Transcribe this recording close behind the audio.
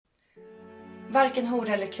Varken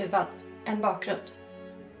hora eller kuvad. En bakgrund.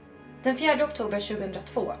 Den 4 oktober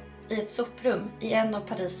 2002, i ett soprum i en av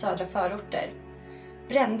Paris södra förorter,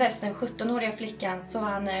 brändes den 17-åriga flickan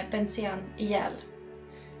Sohane Benzian ihjäl.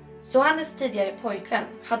 Sohanes tidigare pojkvän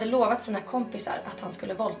hade lovat sina kompisar att han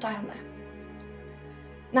skulle våldta henne.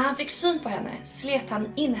 När han fick syn på henne slet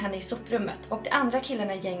han in henne i soprummet och de andra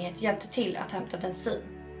killarna i gänget hjälpte till att hämta bensin.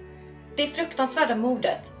 Det fruktansvärda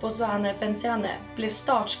mordet på Sohane Benzian blev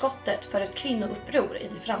startskottet för ett kvinnouppror i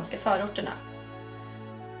de franska förorterna.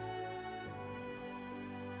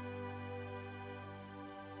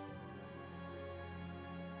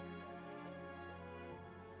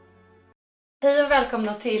 Hej och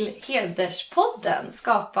välkomna till Hederspodden,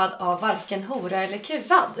 skapad av Varken hora eller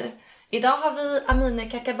kuvad. Idag har vi Amineh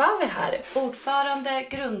Kakabaveh här, ordförande,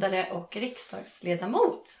 grundare och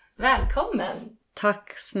riksdagsledamot. Välkommen!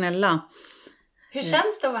 Tack snälla. Hur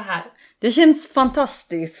känns det att vara här? Det känns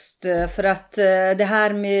fantastiskt för att det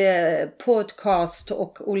här med podcast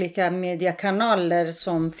och olika mediekanaler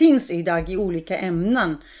som finns idag i olika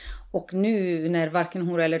ämnen. Och nu när Varken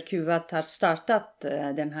hora eller kuvad har startat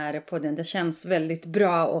den här podden, det känns väldigt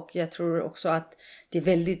bra och jag tror också att det är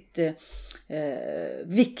väldigt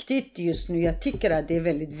viktigt just nu. Jag tycker att det är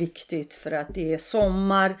väldigt viktigt för att det är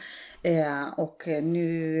sommar och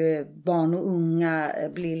nu barn och unga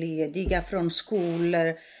blir lediga från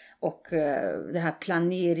skolor och det här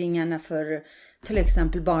planeringarna för till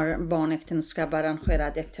exempel barnäktenskap,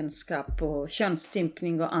 arrangerade äktenskap och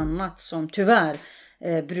könsstympning och annat som tyvärr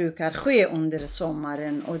brukar ske under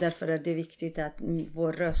sommaren, och därför är det viktigt att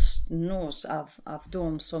vår röst nås av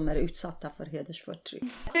de som är utsatta för hedersförtryck.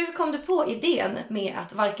 Hur kom du på idén med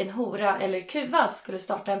att Varken hora eller kuvad skulle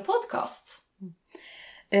starta en podcast?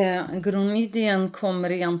 Grundidén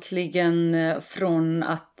kommer egentligen från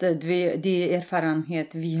att det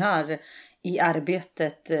erfarenhet vi har i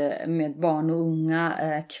arbetet med barn och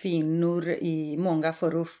unga kvinnor i många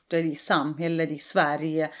förorter i samhället i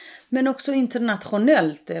Sverige, men också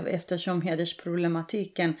internationellt eftersom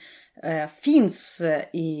hedersproblematiken finns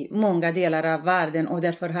i många delar av världen, och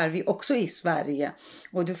därför har vi också i Sverige.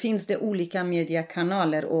 Och då finns det olika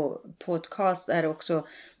mediekanaler och podcast är också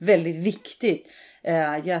väldigt viktigt.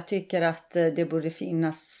 Jag tycker att det borde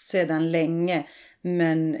finnas sedan länge,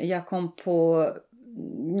 men jag kom på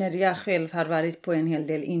när jag själv har varit på en hel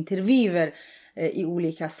del intervjuer i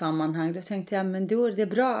olika sammanhang, då tänkte jag, men då är det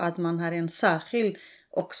bra att man har en särskild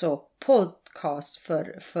också podcast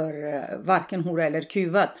för Varken hora eller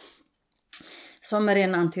kuvad, som är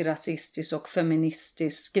en antirasistisk och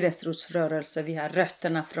feministisk gräsrotsrörelse. Vi har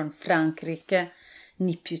rötterna från Frankrike,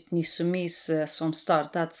 Ni Putes Ni Soumises, som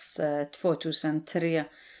startats 2003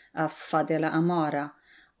 av Fadela Amara,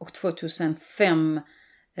 och 2005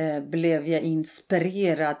 blev jag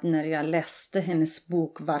inspirerad när jag läste hennes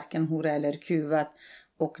bok Varken hora eller kuvad,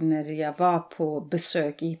 och när jag var på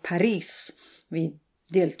besök i Paris. Vi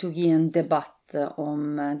deltog i en debatt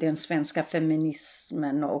om den svenska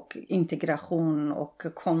feminismen och integration och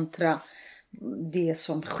kontra det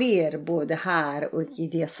som sker både här och i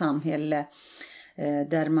det samhälle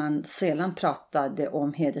där man sällan pratade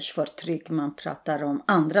om hedersförtryck. Man pratar om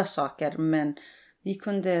andra saker, men vi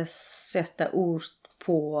kunde sätta ord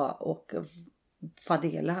på, och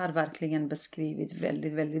Fadela har verkligen beskrivit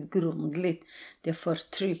väldigt, väldigt grundligt det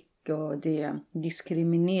förtryck och det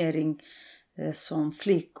diskriminering som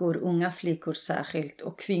flickor, unga flickor särskilt,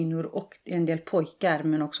 och kvinnor och en del pojkar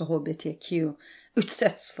men också hbtq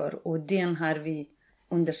utsätts för. Och den har vi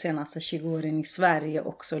under senaste 20 åren i Sverige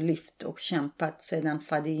också lyft och kämpat sedan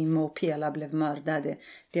Fadime och Pela blev mördade.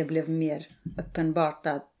 Det blev mer uppenbart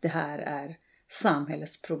att det här är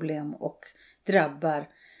samhällets problem och drabbar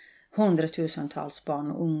hundratusentals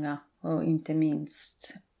barn och unga, och inte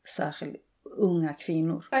minst särskilt unga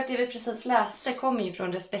kvinnor. För att det vi precis läste kommer ju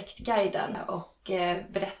från Respektguiden och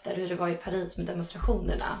berättar hur det var i Paris med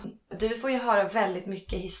demonstrationerna. Du får ju höra väldigt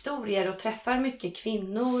mycket historier och träffar mycket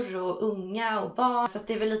kvinnor och unga och barn. Så att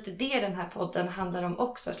det är väl lite det den här podden handlar om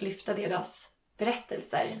också, att lyfta deras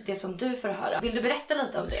berättelser, det som du får höra. Vill du berätta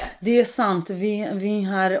lite om det? Det är sant. Vi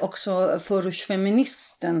har också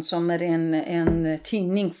Förortsfeministen som är en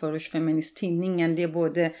tidning, Förortsfeministtidningen. Det är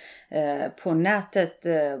både på nätet,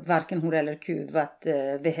 Varken hora eller kuvad,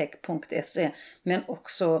 vehek.se, men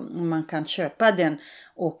också man kan köpa den.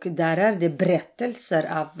 Och där är det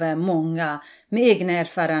berättelser av många med egna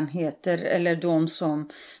erfarenheter eller de som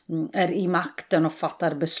är i makten och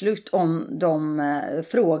fattar beslut om de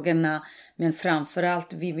frågorna. Men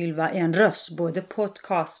framförallt vi vill vara en röst, både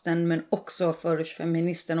podcasten men också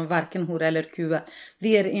Förortsfeministen och Varken hora eller kuvad.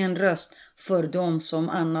 Vi är en röst för de som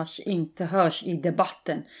annars inte hörs i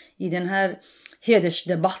debatten. I den här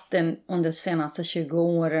hedersdebatten under de senaste 20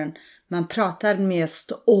 åren. Man pratar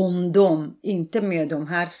mest om dem, inte med dem.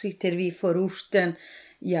 Här sitter vi i förorten.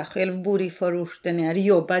 Jag själv bor i förorten, jag har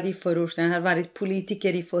jobbat i förorten, jag har varit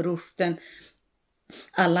politiker i förorten.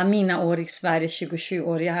 Alla mina år i Sverige, 27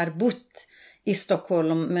 år, jag har bott i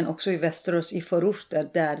Stockholm men också i Västerås i förorter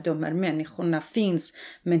där de här människorna finns.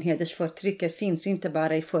 Men hedersförtrycket finns inte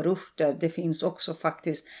bara i förorter, det finns också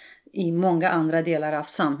faktiskt i många andra delar av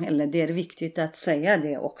samhället. Det är viktigt att säga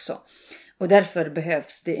det också. Och därför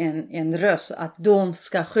behövs det en röst att de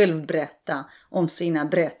ska själv berätta om sina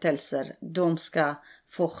berättelser. De ska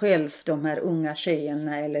få själv, de här unga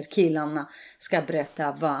tjejerna eller killarna ska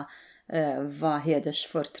berätta vad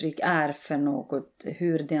hedersförtryck är för något,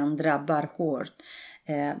 hur den drabbar hårt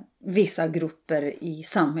vissa grupper i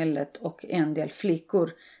samhället och en del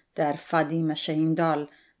flickor, där Fadime Sahindal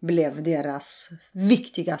blev deras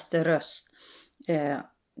viktigaste röst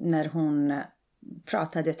när hon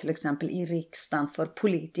pratade till exempel i riksdagen för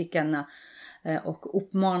politikerna och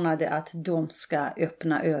uppmanade att de ska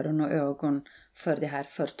öppna öron och ögon för det här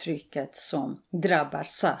förtrycket som drabbar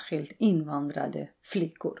särskilt invandrade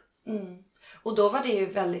flickor. Mm. Och då var det ju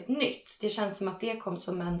väldigt nytt. Det känns som att det kom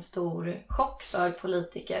som en stor chock för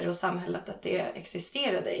politiker och samhället att det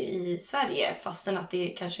existerade i Sverige, fastän att det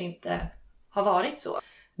kanske inte har varit så.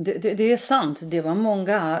 Det är sant, det var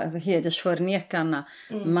många hedersförnekarna.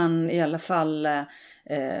 Man i alla fall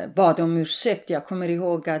bad om ursäkt. Jag kommer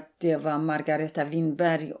ihåg att det var Margareta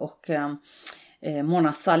Winberg och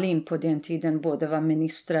Mona Sahlin på den tiden, båda var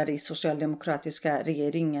ministrar i socialdemokratiska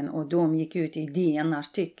regeringen, och de gick ut i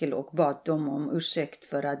DN-artikel och bad dem om ursäkt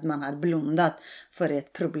för att man har blundat för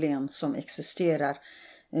ett problem som existerar.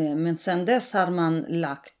 Men sen dess har man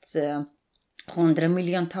lagt 100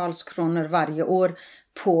 miljontals kronor varje år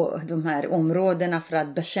på de här områdena för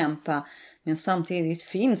att bekämpa. Men samtidigt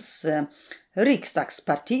finns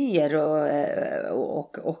riksdagspartier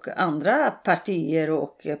och andra partier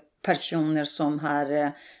och personer som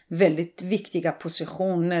har väldigt viktiga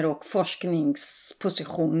positioner och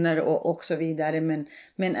forskningspositioner och så vidare,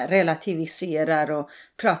 men relativiserar och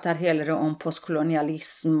pratar hellre om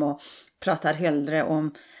postkolonialism och pratar hellre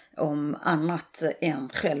om annat än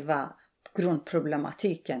själva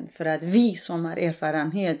grundproblematiken. För att vi som har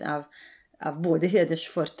erfarenhet av både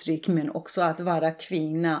hedersförtryck men också att vara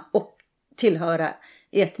kvinna och tillhöra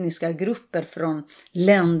etniska grupper från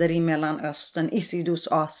länder i Mellanöstern, i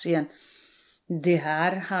Sydostasien. Det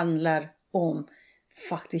här handlar om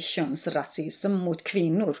faktiskt könsrasism mot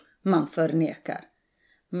kvinnor man förnekar.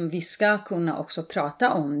 Vi ska kunna också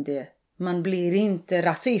prata om det. Man blir inte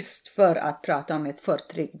rasist för att prata om ett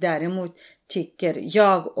förtryck. Däremot tycker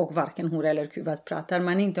jag och varken hora eller kuva att pratar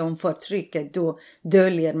man inte om förtrycket, då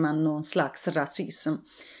döljer man någon slags rasism.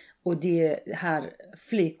 Och det här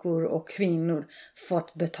flickor och kvinnor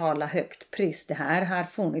fått betala högt pris. Det här har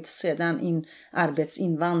funnits sedan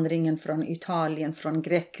arbetsinvandringen från Italien, från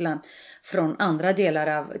Grekland, från andra delar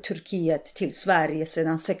av Turkiet till Sverige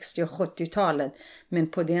sedan 60- och 70-talet. Men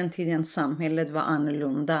på den tiden samhället var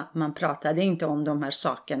annorlunda. Man pratade inte om de här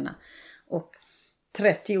sakerna. Och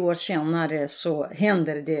 30 år senare så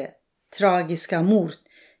händer det tragiska mord.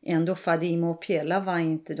 Ändå Fadime och Pela var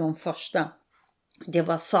inte de första. Det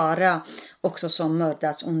var Sara också som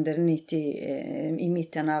mördas i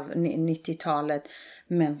mitten av 90-talet.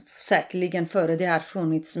 Men säkerligen före det har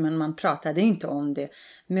funnits, men man pratade inte om det.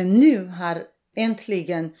 Men nu har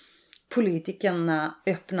äntligen politikerna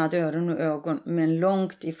öppnat öron och ögon, men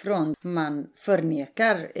långt ifrån. Man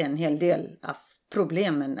förnekar en hel del av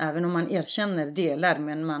problemen, även om man erkänner delar,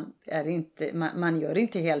 men man gör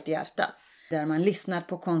inte helt hjärtat. Där man lyssnar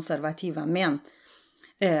på konservativa män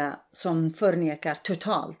som förnekar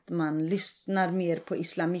totalt. Man lyssnar mer på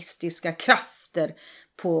islamistiska krafter,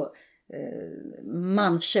 på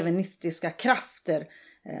manchauvinistiska krafter.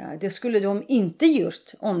 Det skulle de inte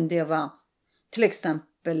gjort om det var till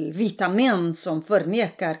exempel vita män som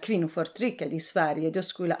förnekar kvinnoförtrycket i Sverige. Då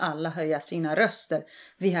skulle alla höja sina röster.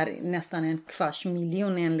 Vi har nästan 250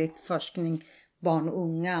 000 enligt forskning barn och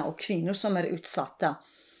unga och kvinnor som är utsatta,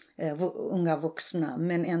 unga vuxna,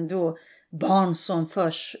 men ändå barn som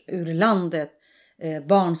förs ur landet,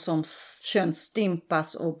 barn som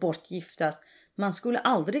könsstympas och bortgiftas. Man skulle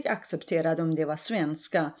aldrig acceptera om det var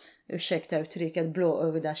svenska, ursäkta uttrycket,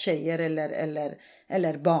 blåögda tjejer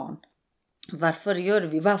eller barn. Varför gör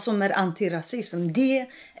vi vad som är antirasism? Det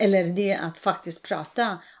eller det att faktiskt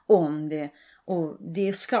prata om det. Och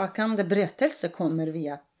det skakande berättelser kommer vi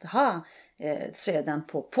att ha sedan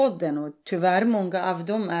på podden, och tyvärr många av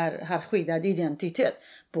dem har skyddad identitet.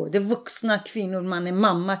 Både vuxna kvinnor, man är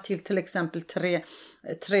mamma till exempel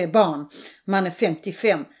tre barn, man är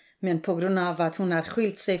 55, Men på grund av att hon har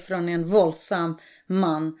skilt sig från en våldsam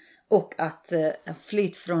man och att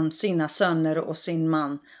flytt från sina söner och sin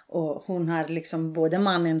man. Och hon har liksom både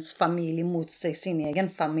mannens familj mot sig, sin egen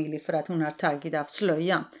familj, för att hon har tagit av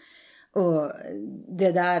slöjan. Och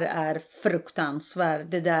det där är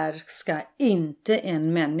fruktansvärt. Det där ska inte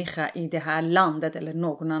en människa i det här landet eller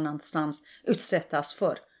någon annanstans utsättas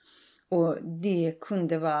för. Och det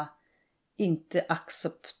kunde vara inte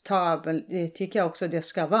acceptabelt. Det tycker jag också det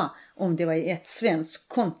ska vara om det var i ett svensk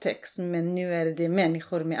kontext. Men nu är det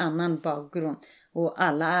människor med annan bakgrund. Och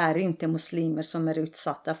alla är inte muslimer som är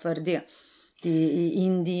utsatta för det. Det är i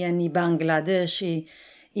Indien, i Bangladesh,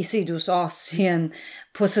 i Sydostasien,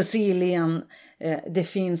 på Sicilien. Det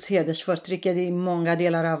finns hedersförtryck i många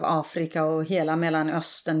delar av Afrika och hela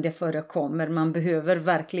Mellanöstern. Det förekommer. Man behöver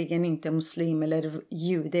verkligen inte muslim eller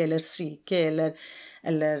jude eller sikh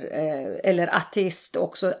eller ateist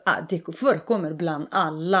också. Det förekommer bland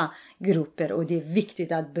alla grupper och det är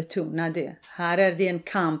viktigt att betona det. Här är det en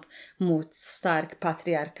kamp mot stark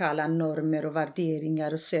patriarkala normer och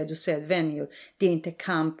värderingar och sed och sedvänjor. Det är inte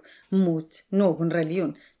kamp mot någon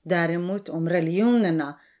religion. Däremot om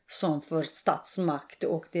religionerna som för statsmakt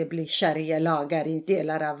och det blir sharia-lagar i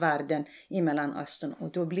delar av världen i Mellanöstern.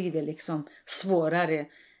 Och då blir det liksom svårare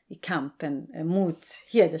i kampen mot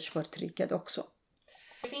hedersförtrycket också.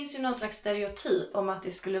 Det finns ju någon slags stereotyp om att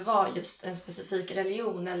det skulle vara just en specifik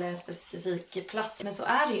religion eller en specifik plats. Men så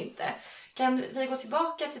är det ju inte. Kan vi gå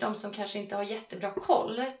tillbaka till de som kanske inte har jättebra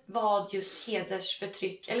koll vad just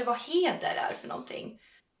hedersförtryck eller vad heder är för någonting?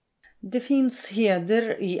 Det finns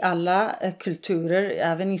heder i alla kulturer,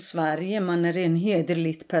 även i Sverige. Man är en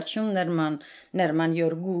hederlig person när man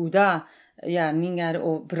gör goda gärningar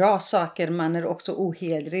och bra saker. Man är också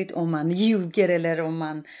ohederlig om man ljuger eller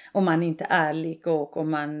om man inte är ärlig och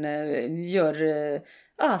om man gör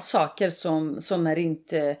saker som är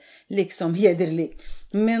inte liksom hederligt.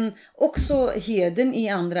 Men också heden i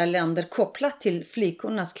andra länder kopplat till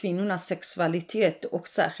kvinnornas sexualitet och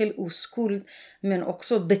särskild oskuld, men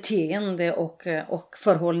också beteende och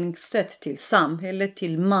förhållningssätt till samhället,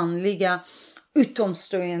 till manliga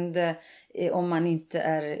utomstående, om man inte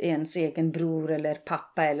är ens egen bror eller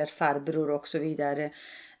pappa eller farbror och så vidare.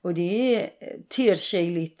 Och det ter sig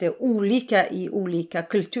lite olika i olika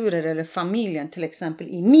kulturer eller familjen. Till exempel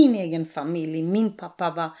i min egen familj, min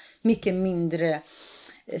pappa var mycket mindre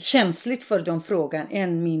känsligt för de frågan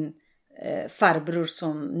än min farbror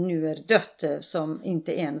som nu är dött, som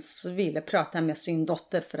inte ens ville prata med sin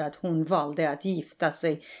dotter för att hon valde att gifta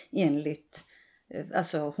sig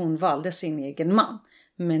hon valde sin egen man.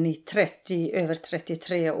 Men i över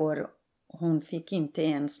 33 år, hon fick inte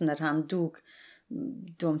ens när han dog,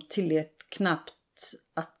 de tillät knappt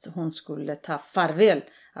att hon skulle ta farväl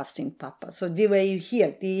av sin pappa. Så det var ju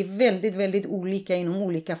det är väldigt, väldigt olika inom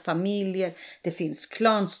olika familjer. Det finns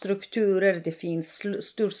klanstrukturer, det finns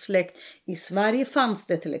storsläkt. I Sverige fanns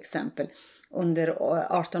det till exempel under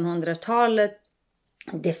 1800-talet.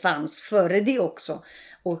 Det fanns före det också.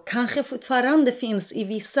 Och kanske fortfarande finns i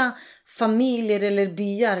vissa familjer eller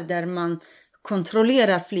byar där man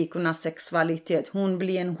kontrollerar flickornas sexualitet. Hon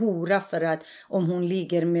blir en hora för att om hon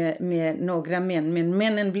ligger med några män. Men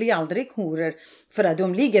männen blir aldrig horor för att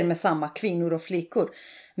de ligger med samma kvinnor och flickor.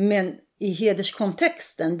 Men i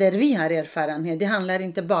hederskontexten där vi har erfarenhet, det handlar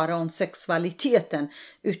inte bara om sexualiteten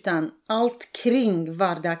utan allt kring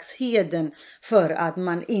vardagsheden för att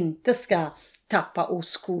man inte ska tappa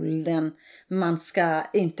oskulden. Man ska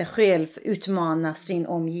inte själv utmana sin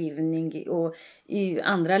omgivning. Och i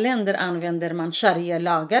andra länder använder man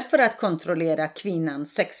sharia-lagar för att kontrollera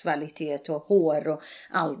kvinnans sexualitet och hår och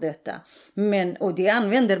allt detta. Och det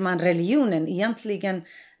använder man religionen. Egentligen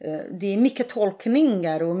det är mycket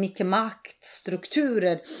tolkningar och mycket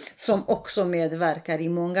maktstrukturer som också medverkar i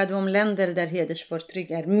många av de länder där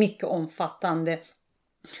hedersförtryck är mycket omfattande.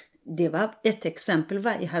 Det var ett exempel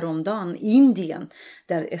i häromdagen i Indien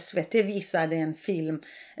där SVT visade en film,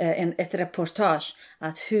 ett reportage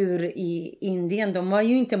att hur i Indien, de var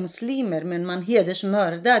ju inte muslimer men man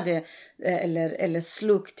hedersmördade eller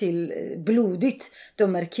slog till blodigt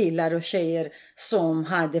de här killar och tjejer som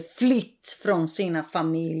hade flytt från sina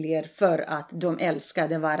familjer för att de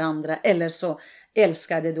älskade varandra eller så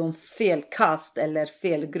älskade de fel kast eller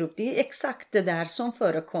fel grupp. Det är exakt det där som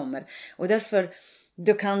förekommer och därför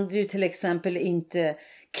Då kan du till exempel inte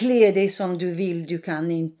klä dig som du vill. Du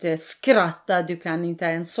kan inte skratta. Du kan inte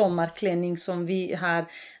ha en sommarklänning som vi har.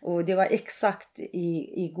 Och det var exakt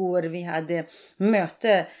igår vi hade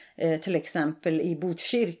möte till exempel i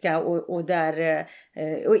Botkyrka och där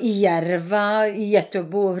och i Järva, i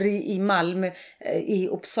Göteborg, i Malmö, i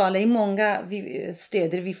Uppsala, i många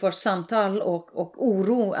städer vi får samtal och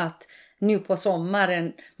oro att nu på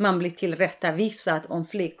sommaren man blir tillrättavisad om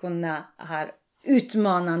flickorna har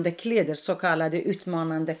utmanande kläder, så kallade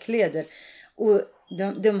utmanande kläder. Och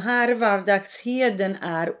de här vardagsheden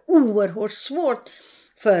är oerhört svårt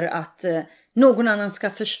för att någon annan ska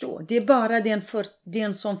förstå. Det är bara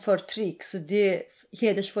den som förtrycks.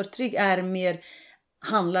 Hedersförtryck är mer,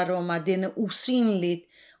 handlar om att den är osynlig.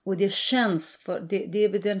 Och det känns, det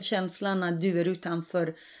är den känslan att du är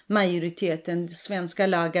utanför majoriteten. Svenska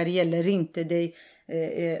lagar gäller inte dig.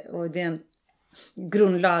 Och den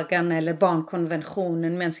grundlagen eller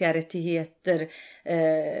barnkonventionen, mänskliga rättigheter,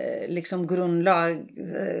 liksom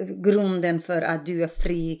grunden för att du är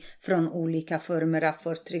fri från olika former av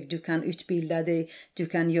förtryck. Du kan utbilda dig, du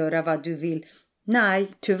kan göra vad du vill. Nej,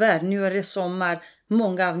 tyvärr, nu är det sommar.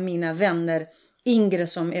 Många av mina vänner, yngre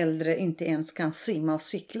som äldre, inte ens kan simma och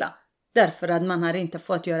cykla. Därför att man har inte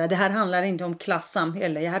fått göra. Det här handlar inte om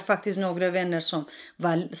klassamhälle. Jag har faktiskt några vänner som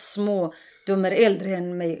var små. De är äldre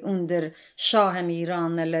än mig under shahen i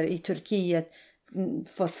Iran eller i Turkiet.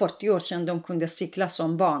 För 40 år sedan de kunde cykla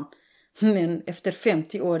som barn. Men efter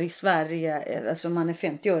 50 år i Sverige, alltså man är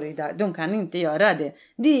 50 år idag, de kan inte göra det.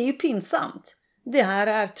 Det är ju pinsamt. Det här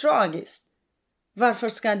är tragiskt. Varför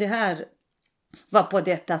ska det här vara på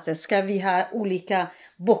detta sätt? Ska vi ha olika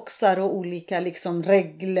boxar och olika liksom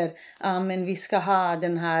regler? Men vi ska ha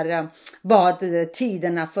den här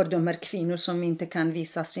badtiderna för de här kvinnor som inte kan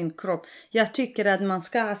visa sin kropp. Jag tycker att man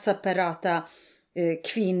ska ha separata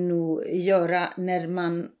kvinnor göra när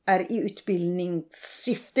man är i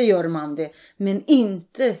utbildningssyfte, gör man det. Men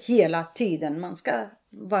inte hela tiden. Man ska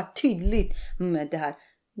vara tydlig med det här.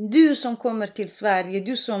 Du som kommer till Sverige,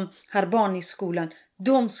 du som har barn i skolan,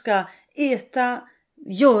 de ska äta,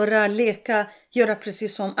 leka, göra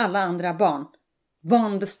precis som alla andra barn.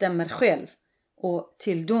 Barn bestämmer själv. Och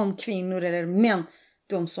till de kvinnor eller män,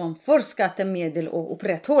 de som får skattemedel och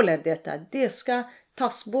upprätthåller detta, det ska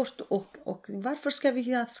tas bort. Och varför ska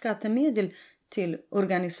vi ha skattemedel till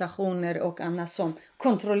organisationer och annat som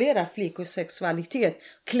kontrollerar flickors sexualitet,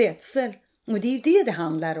 klädsel? Och det är det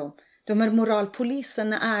handlar om. De här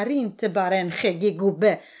moralpoliserna är inte bara en skäggig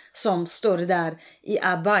gubbe som står där i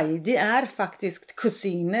abaj. Det är faktiskt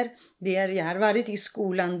kusiner. Jag har varit i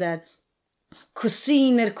skolan där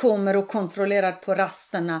kusiner kommer och kontrollerar på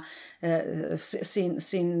rasterna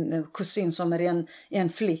sin kusin som är en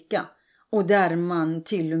flicka. Och där man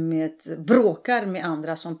till och med bråkar med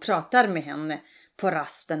andra som pratar med henne på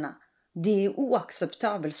rasterna. Det är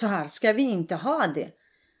oacceptabelt. Så här ska vi inte ha det.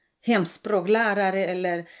 Hemspråklärare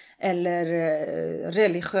eller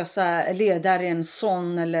religiösa ledare, en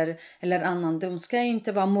son eller annan. De ska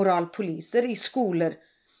inte vara moralpoliser i skolor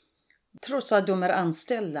trots att de är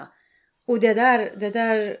anställda. Och det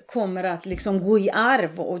där kommer att liksom gå i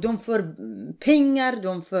arv och de får pengar,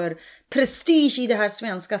 de får prestige i det här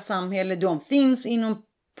svenska samhället. De finns inom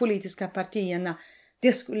politiska partierna.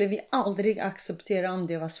 Det skulle vi aldrig acceptera om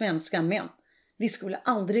det var svenska män. Vi skulle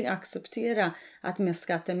aldrig acceptera att med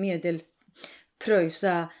skattemedel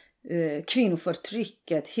pröjsa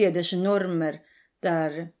kvinnoförtrycket, hedersnormer.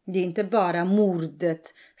 Där det är inte bara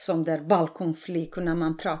mordet som där balkongflickorna,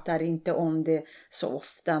 man pratar inte om det så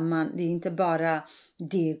ofta. Det är inte bara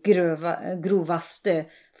det grovaste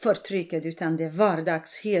förtrycket utan det är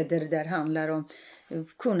vardagsheder där handlar om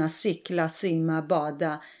kunna cykla, simma,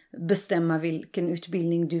 bada, bestämma vilken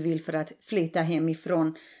utbildning du vill för att flytta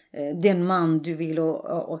hemifrån. Den man du vill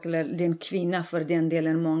eller den kvinna för den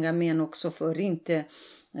delen. Många män också får inte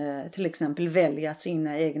till exempel välja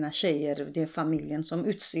sina egna tjejer. Det är familjen som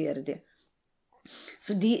utser det.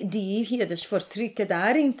 Så det är hedersförtrycket. Det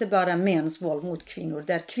är inte bara mäns våld mot kvinnor.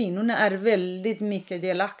 Där kvinnorna är väldigt mycket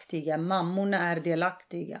delaktiga. Mammorna är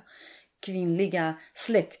delaktiga. Kvinnliga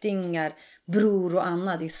släktingar, bror och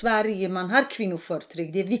annat. I Sverige man har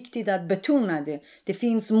kvinnoförtryck. Det är viktigt att betona det. Det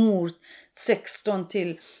finns mord, 16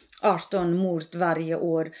 till 18 mord varje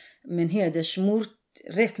år. Men hedersmord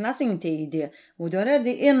räknas inte i det. Och då är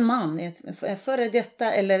det en man, före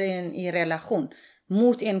detta eller en i relation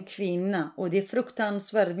mot en kvinna. Och det är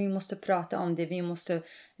fruktansvärt. Vi måste prata om det. Vi måste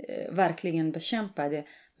verkligen bekämpa det.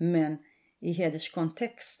 Men i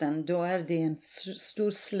hederskontexten då är det en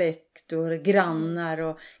stor släkt och grannar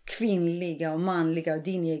och kvinnliga och manliga och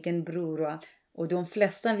din egen bror Och de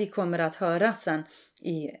flesta vi kommer att höra sen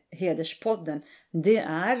i Hederspodden, det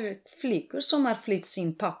är flickor som har flytt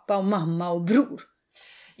sin pappa och mamma och bror.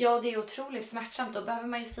 Ja, det är otroligt smärtsamt. Då behöver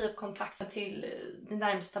man ju säga upp kontakten till det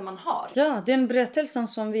närmsta man har. Ja, den berättelsen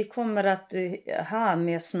som vi kommer att ha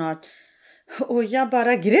med snart. Och jag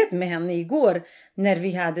bara grät med henne igår när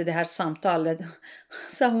vi hade det här samtalet.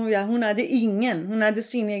 Så hon hade ingen. Hon hade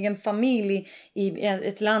sin egen familj i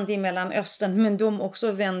ett land i Mellanöstern. Men de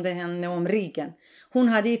också vände henne om ryggen. Hon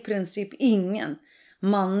hade i princip ingen.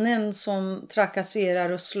 Mannen som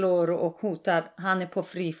trakasserar och slår och hotar, han är på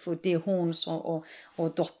fri fot. Det är hon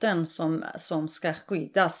och dottern som ska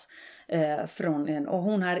skyddas från en. Och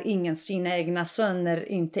hon har ingen, sina egna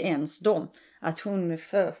söner, inte ens dem. Att hon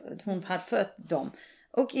har fött dem.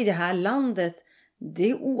 Och i det här landet, det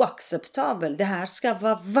är oacceptabelt. Det här ska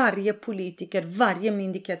vara varje politiker, varje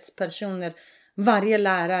myndighetspersoner, varje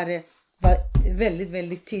lärare var väldigt,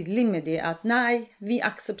 väldigt tydlig med det. Att nej, vi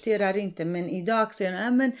accepterar inte. Men idag säger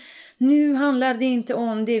de, men nu handlar det inte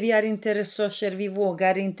om det. Vi har inte resurser, vi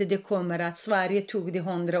vågar inte. Det kommer att Sverige tog det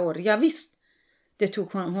 100 år. Ja visst, det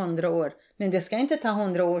tog 100 år. Men det ska inte ta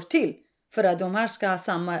 100 år till. För att de här ska ha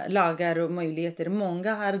samma lagar och möjligheter.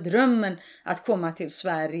 Många har drömmen att komma till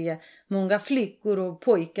Sverige. Många flickor och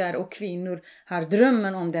pojkar och kvinnor har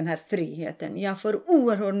drömmen om den här friheten. Jag får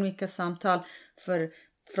oerhört mycket samtal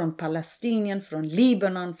från Palestinien, från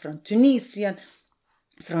Libanon, från Tunisien,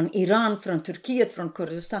 från Iran, från Turkiet, från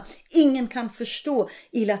Kurdistan. Ingen kan förstå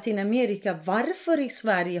i Latinamerika varför i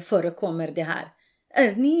Sverige förekommer det här.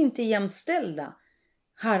 Är ni inte jämställda?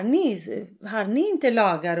 Har ni inte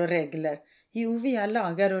lagar och regler? Jo, vi har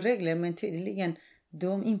lagar och regler, men tydligen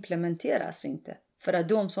de implementeras inte. För att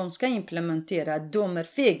de som ska implementera, de är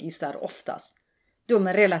fegisar oftast. De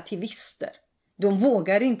är relativister. De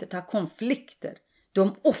vågar inte ta konflikter.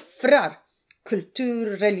 De offrar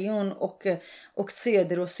kultur, religion och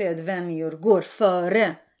seder och sedvänjor går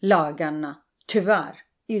före lagarna. Tyvärr,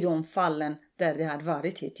 i de fallen där det har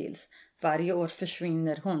varit hittills. Varje år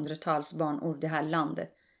försvinner hundratals barn ur det här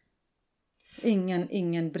landet.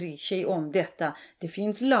 Ingen bryr sig om detta. Det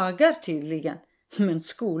finns lagar tydligen. Men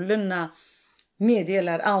skolorna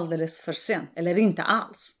meddelar alldeles för sent. Eller inte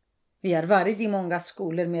alls. Vi har varit i många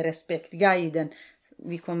skolor med respektguiden.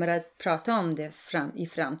 Vi kommer att prata om det i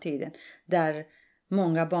framtiden. Där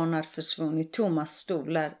många barn har försvunnit. Tomma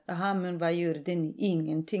stolar. Aha, men vad gjorde ni?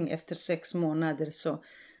 Ingenting. Efter 6 månader så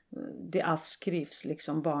det avskrivs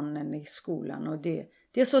liksom barnen i skolan. Och det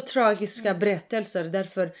är så tragiska berättelser.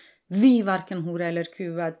 Därför vi varken hora eller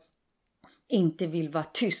kuvad inte vill vara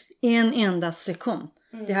tyst en enda sekund.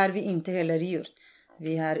 Det har vi inte heller gjort.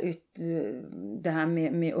 Vi har det här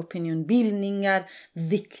med opinionbildningar,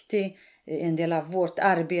 viktigt. En del av vårt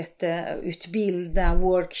arbete, utbilda,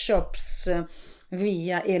 workshops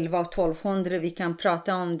via 11 och 1200. Vi kan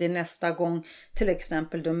prata om det nästa gång. Till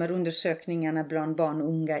exempel de här undersökningarna bland barn och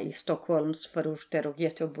unga i Stockholms förorter och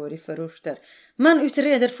Göteborg förorter. Man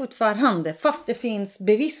utreder fortfarande fast det finns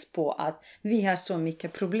bevis på att vi har så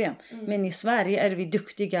mycket problem. Men i Sverige är vi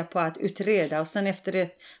duktiga på att utreda och sen efter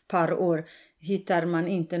ett par år hittar man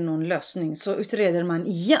inte någon lösning. Så utreder man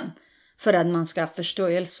igen för att man ska ha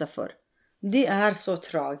förståelse för. Det är så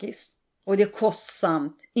tragiskt. Och det är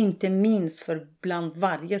kostsamt, inte minst för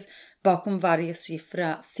bakom varje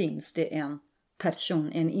siffra finns det en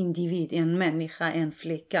person, en individ, en människa, en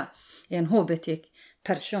flicka, en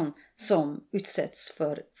hbt-person som utsätts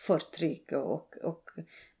för förtryck och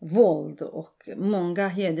våld. Och många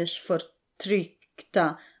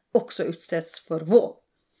hedersförtryckta också utsätts för våld.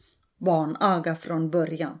 Barnaga från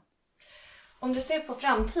början. Om du ser på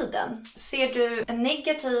framtiden, ser du en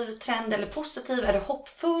negativ trend eller positiv? Är du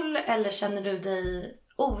hoppfull eller känner du dig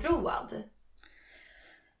oroad?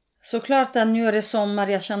 Såklart att nu är det sommar.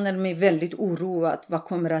 Jag känner mig väldigt oroad. Vad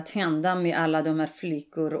kommer att hända med alla de här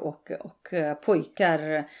flickor och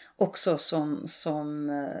pojkar också som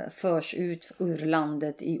förs ut ur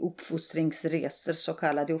landet i uppfostringsresor, så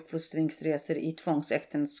kallade uppfostringsresor i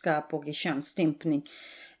tvångsäktenskap och i könsstympning.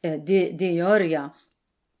 Det gör jag.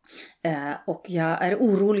 Och jag är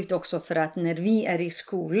orolig också för att när vi är i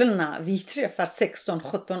skolorna, vi träffar 16,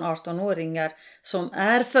 17, 18-åringar som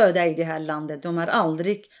är födda i det här landet. De har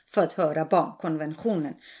aldrig fått höra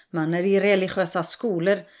barnkonventionen. Man är i religiösa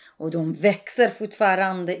skolor och de växer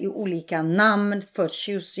fortfarande i olika namn,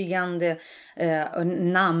 förtjusigande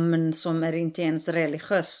namn som är inte ens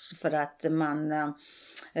religiös för att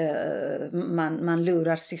man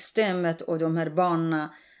lurar systemet och de här barnen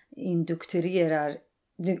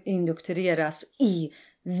indoktrineras i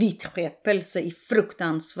vidskepelse, i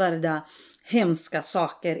fruktansvärda hemska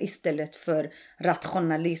saker istället för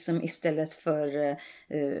rationalism, istället för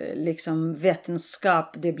liksom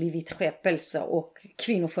vetenskap. Det blir vidskepelse och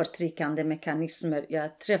kvinnoförtryckande mekanismer.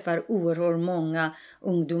 Jag träffar oerhört många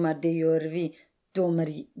ungdomar, det gör vi. De är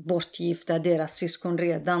bortgifta, deras syskon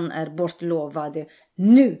redan är bortlovade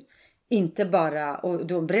nu. Inte bara, och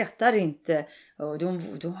de berättar inte. Och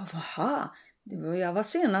jag var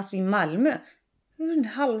senast i Malmö.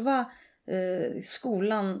 Halva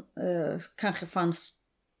skolan kanske fanns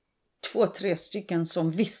 2-3 stycken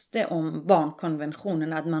som visste om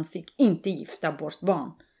barnkonventionen, att man fick inte gifta bort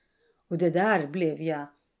barn. Och det där blev jag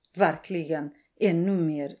verkligen ännu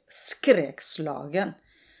mer skräckslagen.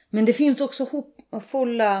 Men det finns också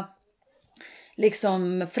hoppfulla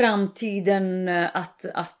liksom framtiden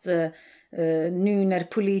att nu när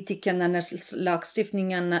politikerna, när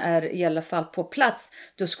lagstiftningen är i alla fall på plats,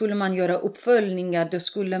 då skulle man göra uppföljningar, då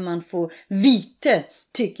skulle man få vite,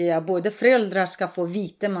 tycker jag. Både föräldrar ska få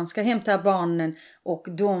vite, man ska hämta barnen, och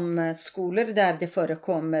de skolor där det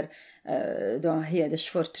förekommer de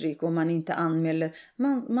hedersförtryck och man inte anmäler,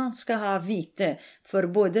 man ska ha vite för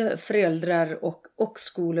både föräldrar och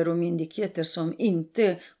skolor och myndigheter som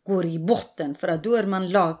inte går i botten, för att då är man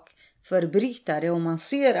lagförbrytare om man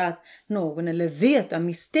ser att någon, eller vet och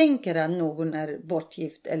misstänker att någon är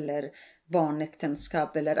bortgift eller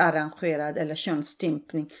barnäktenskap eller arrangerad eller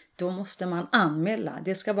könsstympning, då måste man anmäla.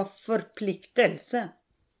 Det ska vara förpliktelse.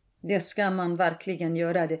 Det ska man verkligen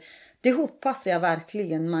göra det. Det hoppas jag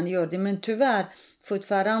verkligen man gör det. Men tyvärr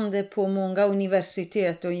fortfarande på många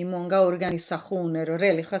universitet och i många organisationer och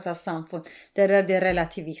religiösa samfund, där är det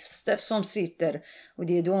relativister som sitter. Och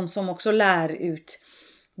det är de som också lär ut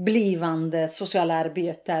blivande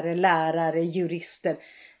socialarbetare, lärare, jurister,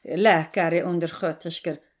 läkare,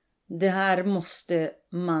 undersköterskor. Det här måste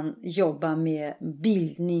man jobba med,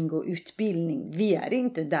 bildning och utbildning. Vi är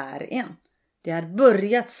inte där än. Det har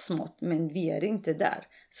börjat smått, men vi är inte där.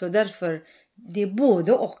 Så därför, det är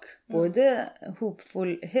både och. Både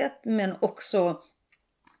hoppfullhet men också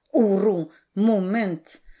oro,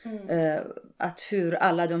 moment. Att hur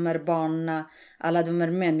alla de här barnen, alla de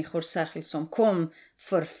här människor särskilt som kom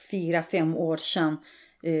för 4-5 år sedan,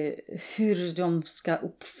 hur de ska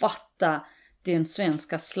uppfatta den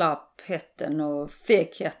svenska slappheten och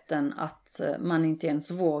fegheten, att man inte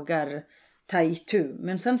ens vågar ta itu.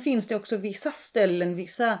 Men sen finns det också vissa ställen,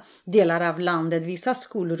 vissa delar av landet, vissa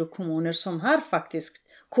skolor och kommuner som har faktiskt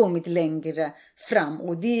kommit längre fram,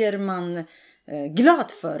 och det är man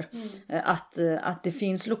glad för. Att det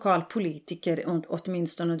finns lokalpolitiker,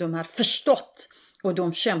 åtminstone de har förstått, och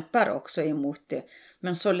de kämpar också emot det.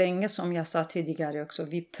 Men så länge, som jag sa tidigare också,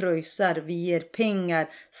 vi pröjsar, vi ger pengar,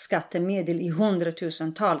 skattemedel i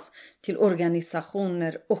 100-tusentals till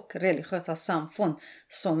organisationer och religiösa samfund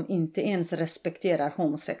som inte ens respekterar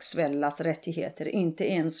homosexuellas rättigheter, inte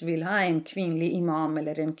ens vill ha en kvinnlig imam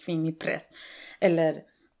eller en kvinnlig präst,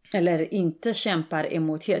 eller inte kämpar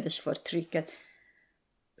emot hedersförtrycket,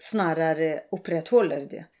 snarare upprätthåller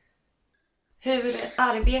det. Hur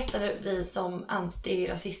arbetar vi som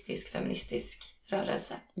antirasistisk feministisk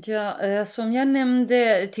rörelse? Ja, som jag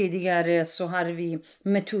nämnde tidigare så har vi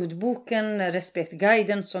metodboken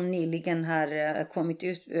Respektguiden som nyligen har kommit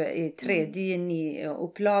ut i 3:e ny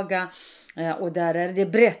upplaga. Och där är det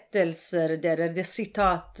berättelser, där är det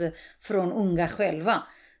citat från unga själva.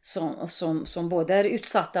 Som både är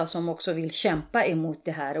utsatta och som också vill kämpa emot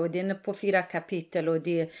det här. Och den är på 4 kapitel, och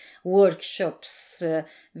det är workshops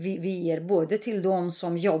vi ger både till de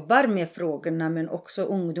som jobbar med frågorna, men också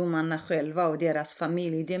ungdomarna själva och deras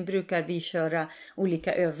familj. Den brukar vi köra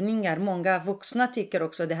olika övningar. Många vuxna tycker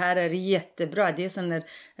också det här är jättebra. Det är sån där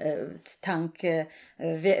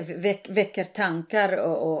väcker tankar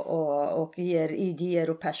och ger idéer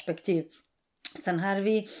och perspektiv. Sen har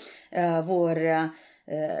vi vår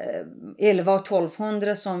 11 och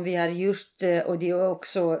 1200 som vi har gjort, och det är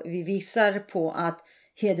också, vi visar på att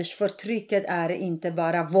hedersförtrycket är inte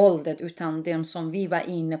bara våldet, utan den som vi var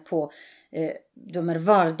inne på, de är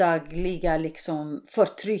vardagliga liksom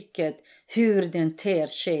förtrycket, hur den ter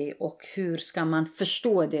sig och hur ska man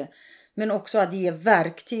förstå det. Men också att ge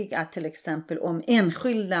verktyg, att till exempel om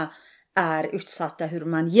enskilda är utsatta, hur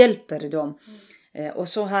man hjälper dem. Och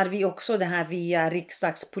så har vi också det här via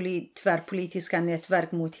tvärpolitiska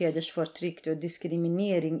nätverk mot hedersförtryck och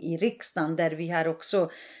diskriminering i riksdagen, där vi har också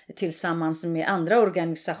tillsammans med andra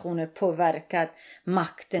organisationer påverkat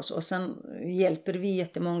makten. Och sen hjälper vi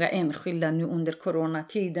jättemånga enskilda nu under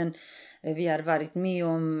coronatiden. Vi har varit med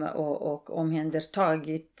om och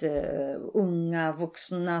omhändertagit unga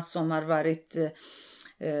vuxna som har varit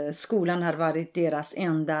Skolan har varit deras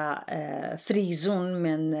enda frizon,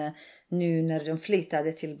 men nu när de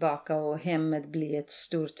flyttade tillbaka och hemmet blir ett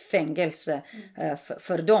stort fängelse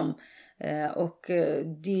för dem. Och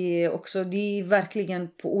det är verkligen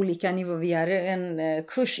på olika nivåer. Vi har en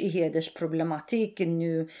kurs i hedersproblematik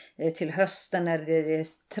nu till hösten, när det är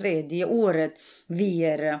 3:e året. Vi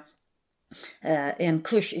är en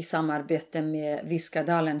kurs i samarbete med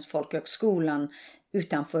Viskadalens folkhögskolan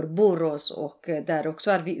utanför Borås, och där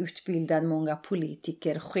också har vi utbildat många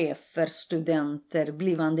politiker, chefer, studenter,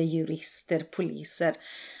 blivande jurister, poliser,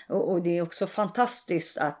 och det är också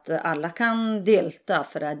fantastiskt att alla kan delta,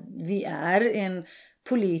 för att vi är en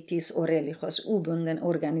politisk och religiös obunden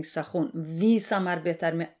organisation. Vi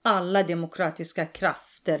samarbetar med alla demokratiska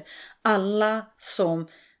krafter, alla som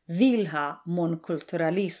vill ha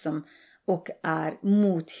mångkulturalism och är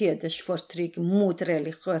mot hedersförtryck, mot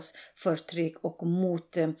religiös förtryck och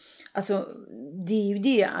mot... Alltså, det är ju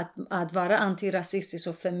det att vara antirasistisk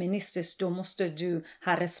och feministisk. Då måste du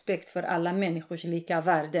ha respekt för alla människors lika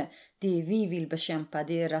värde. Det vi vill bekämpa,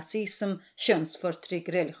 det är rasism, könsförtryck,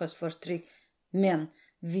 religiös förtryck. Men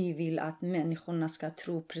vi vill att människorna ska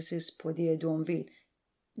tro precis på det de vill.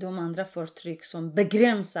 De andra förtryck som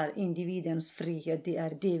begränsar individens frihet, det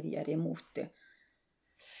är det vi är emot det.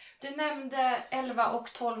 Du nämnde 11 och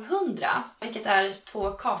 1200, vilket är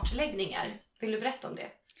 2 kartläggningar. Vill du berätta om det?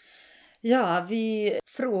 Ja, vi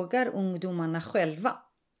frågar ungdomarna själva.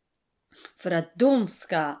 För att de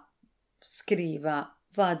ska skriva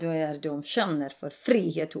vad det är de känner för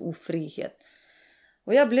frihet och ofrihet.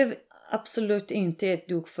 Och jag blev absolut inte ett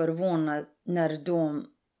dugg förvånad när de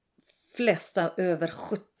flesta, över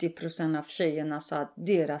 70% av tjejerna, sa att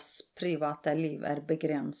deras privata liv är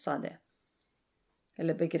begränsade.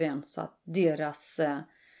 Eller begränsat.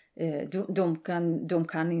 De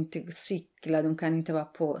kan inte cykla, de kan inte vara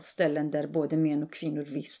på ställen där både män och kvinnor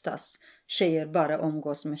vistas. Tjejer bara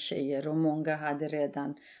umgås med tjejer, och många hade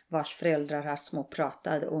redan, vars föräldrar har små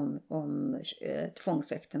pratat om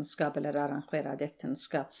tvångsäktenskap eller arrangerade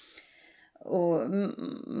äktenskap. Och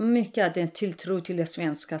mycket av den tilltro till det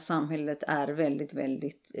svenska samhället är väldigt,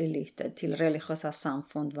 väldigt litet. Till religiösa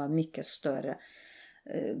samfund var mycket större.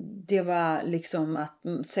 Det var liksom att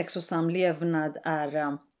sex och samlevnad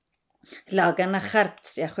är... Lagarna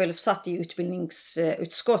skärpts. Jag själv satt i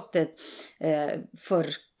utbildningsutskottet för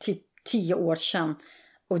typ 10 år sedan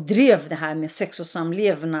och drev det här med sex och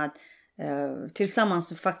samlevnad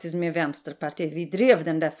tillsammans faktiskt med Vänsterpartiet. Vi drev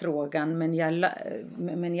den där frågan,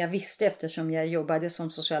 men jag visste, eftersom jag jobbade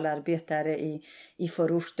som socialarbetare i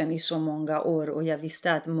förorten i så många år, och jag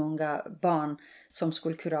visste att många barn, som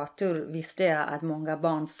skolkurator visste jag att många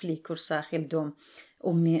barn, flickor särskilt,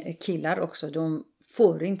 och killar också, de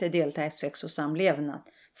får inte delta i sex och samlevnad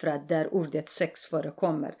för att där ordet sex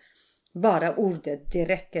förekommer. Bara ordet, det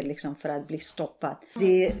räcker liksom för att bli stoppat.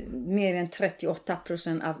 Det är mer än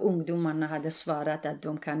 38% av ungdomarna hade svarat att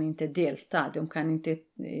de kan inte delta. De kan inte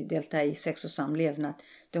delta i sex och samlevnad.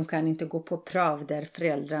 De kan inte gå på prov där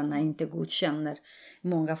föräldrarna inte godkänner.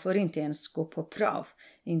 Många får inte ens gå på prov.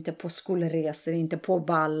 Inte på skolresor, inte på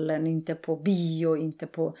ballen, inte på bio, inte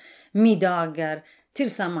på middagar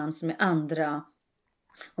tillsammans med andra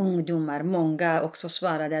ungdomar. Många också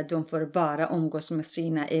svarade att de får bara umgås med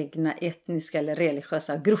sina egna etniska eller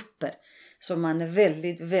religiösa grupper. Så man är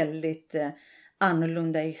väldigt, väldigt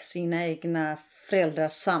annorlunda i sina egna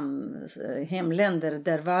föräldrars hemländer.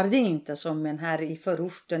 Där var det inte som, men här i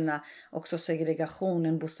förorterna också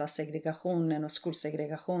segregationen, bostadssegregationen och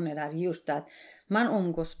skolsegregationen har gjort att man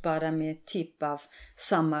umgås bara med typ av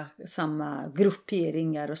samma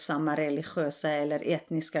grupperingar och samma religiösa eller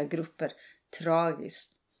etniska grupper.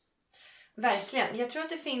 Tragiskt. Verkligen. Jag tror att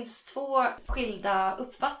det finns 2 skilda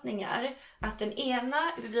uppfattningar. Att den ena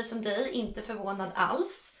blir som dig inte förvånad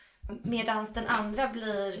alls, medan den andra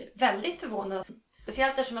blir väldigt förvånad.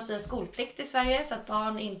 Speciellt eftersom att vi har skolplikt i Sverige, så att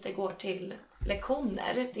barn inte går till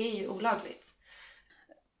lektioner. Det är ju olagligt.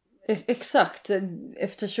 Exakt,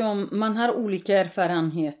 eftersom man har olika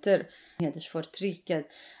erfarenheter. Hedersförtrycket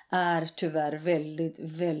är tyvärr väldigt,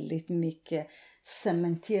 väldigt mycket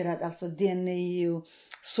cementerad. Alltså den är ju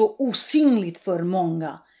så osynligt för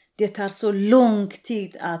många. Det tar så lång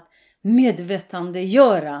tid att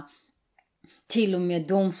medvetandegöra till och med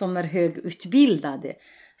de som är högutbildade.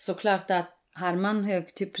 Så klart att har man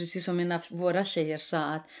typ precis som en av våra tjejer sa,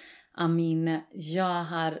 att Amina, jag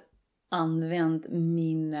har använt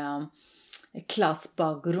min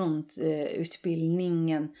klassbakgrund,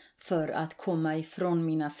 utbildningen, för att komma ifrån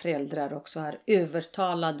mina föräldrar, också har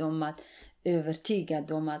övertygad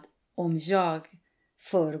dem att om jag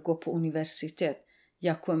får gå på universitet,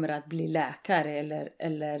 jag kommer att bli läkare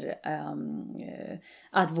eller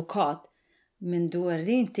advokat. Men då är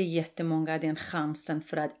det inte jättemånga den chansen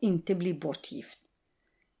för att inte bli bortgift.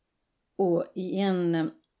 Och i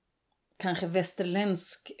en kanske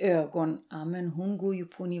västerländsk ögon, ja, men hon går ju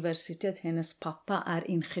på universitet, hennes pappa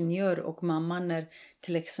är ingenjör och mamman är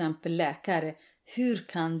till exempel läkare. Hur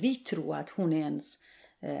kan vi tro att hon är ens,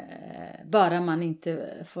 bara man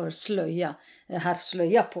inte får har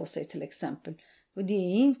slöja på sig till exempel. Och det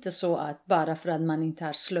är inte så att bara för att man inte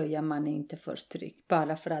har slöja man är inte förtryckt.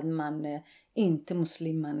 Bara för att man är inte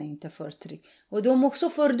muslim man är inte förtryckt. Och de också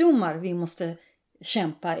fördomar, vi måste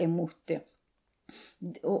kämpa emot det.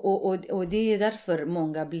 Och det är därför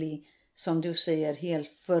många blir, som du säger, helt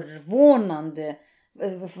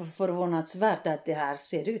förvånansvärt att det här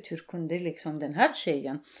ser ut. Hur kunde liksom den här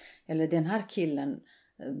tjejen eller den här killen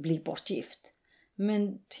bli bortgift?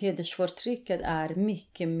 Men hedersförtrycket är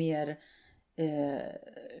mycket mer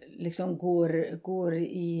liksom går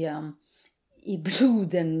i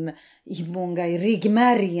bloden, i många i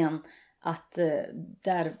ryggmärgen, att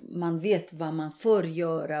där man vet vad man får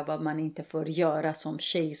göra, vad man inte får göra som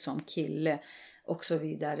tjej, som kille och så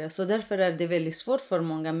vidare. Så därför är det väldigt svårt för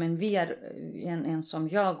många, men vi är en som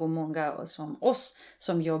jag och många som oss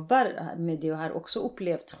som jobbar med det och har också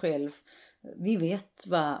upplevt själv. Vi vet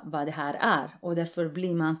vad det här är och därför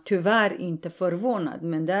blir man tyvärr inte förvånad.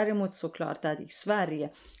 Men däremot såklart att i Sverige,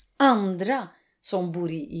 andra som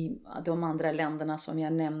bor i de andra länderna som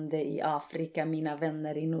jag nämnde, i Afrika, mina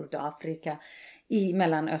vänner i Nordafrika, i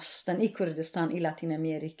Mellanöstern, i Kurdistan, i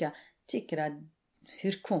Latinamerika, tycker att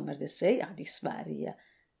hur kommer det sig att i Sverige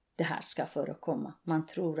det här ska förekomma? Man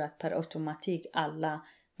tror att per automatik alla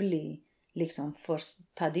blir liksom får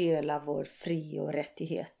ta del av vår fri och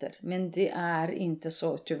rättigheter. Men det är inte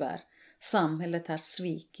så tyvärr. Samhället har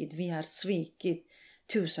svikit. Vi har svikit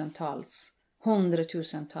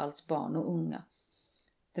hundratusentals barn och unga.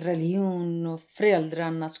 Religion och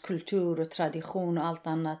föräldrarnas kultur och tradition och allt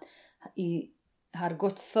annat har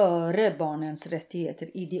gått före barnens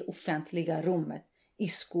rättigheter i det offentliga rummet. I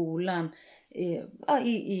skolan,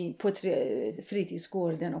 på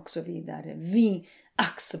fritidsgården och så vidare. Vi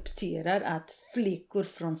accepterar att flickor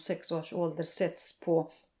från 6 års ålder sätts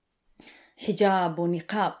på hijab och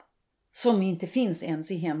niqab som inte finns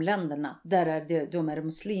ens i hemländerna. Där är de är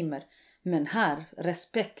muslimer. Men här,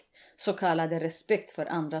 så kallad respekt för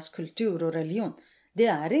andras kultur och religion. Det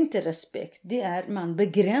är inte respekt. Det är man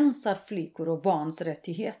begränsar flickor och barns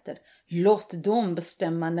rättigheter. Låt dem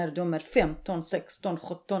bestämma när de är 15, 16,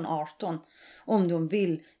 17, 18. Om de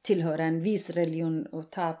vill tillhöra en viss religion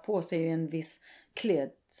och ta på sig en viss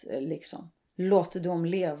klädd liksom. Låt dem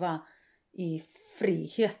leva i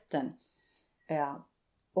friheten.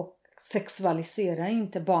 Och sexualisera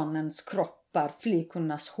inte barnens kroppar,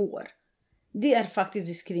 flickornas hår. Det är faktiskt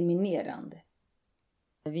diskriminerande.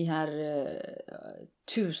 Vi har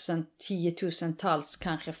 10,000-tals,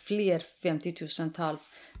 kanske fler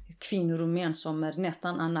 50,000-tals kvinnor och män som är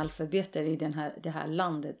nästan analfabeter i det här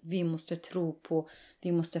landet. Vi måste tro på,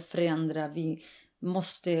 vi måste förändra, vi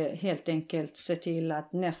måste helt enkelt se till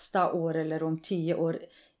att nästa år eller om 10 år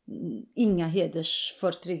inga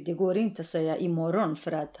hedersförtryck. Det går inte att säga imorgon,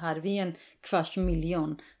 för att har vi 250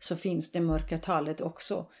 000 så finns det mörkertalet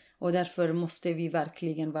också. Och därför måste vi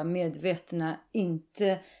verkligen vara medvetna,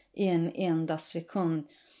 inte en enda sekund.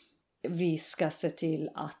 Vi ska se till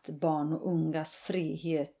att barn och ungas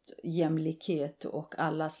frihet, jämlikhet och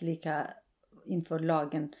allas lika inför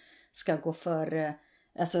lagen ska gå före.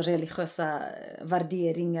 Alltså religiösa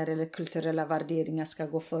värderingar eller kulturella värderingar ska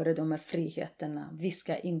gå före de här friheterna. Vi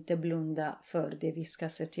ska inte blunda för det. Vi ska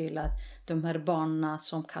se till att de här barnen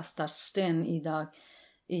som kastar sten idag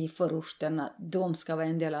i förorterna, de ska vara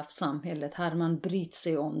en del av samhället. Har man brytt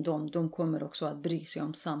sig om dem, de kommer också att bry sig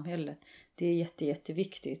om samhället. Det är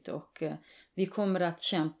jätteviktigt och vi kommer att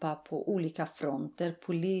kämpa på olika fronter.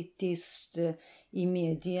 Politiskt, i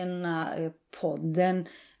medierna, podden.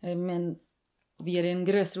 Men vi är en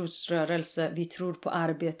gräsrotsrörelse. Vi tror på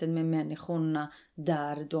arbetet med människorna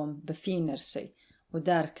där de befinner sig. Och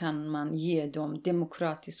där kan man ge dem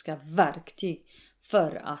demokratiska verktyg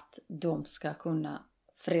för att de ska kunna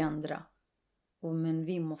förändra. Men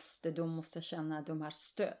de måste känna att de har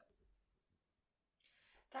stöd.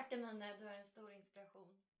 Tack Amine, du är en stor inspiration.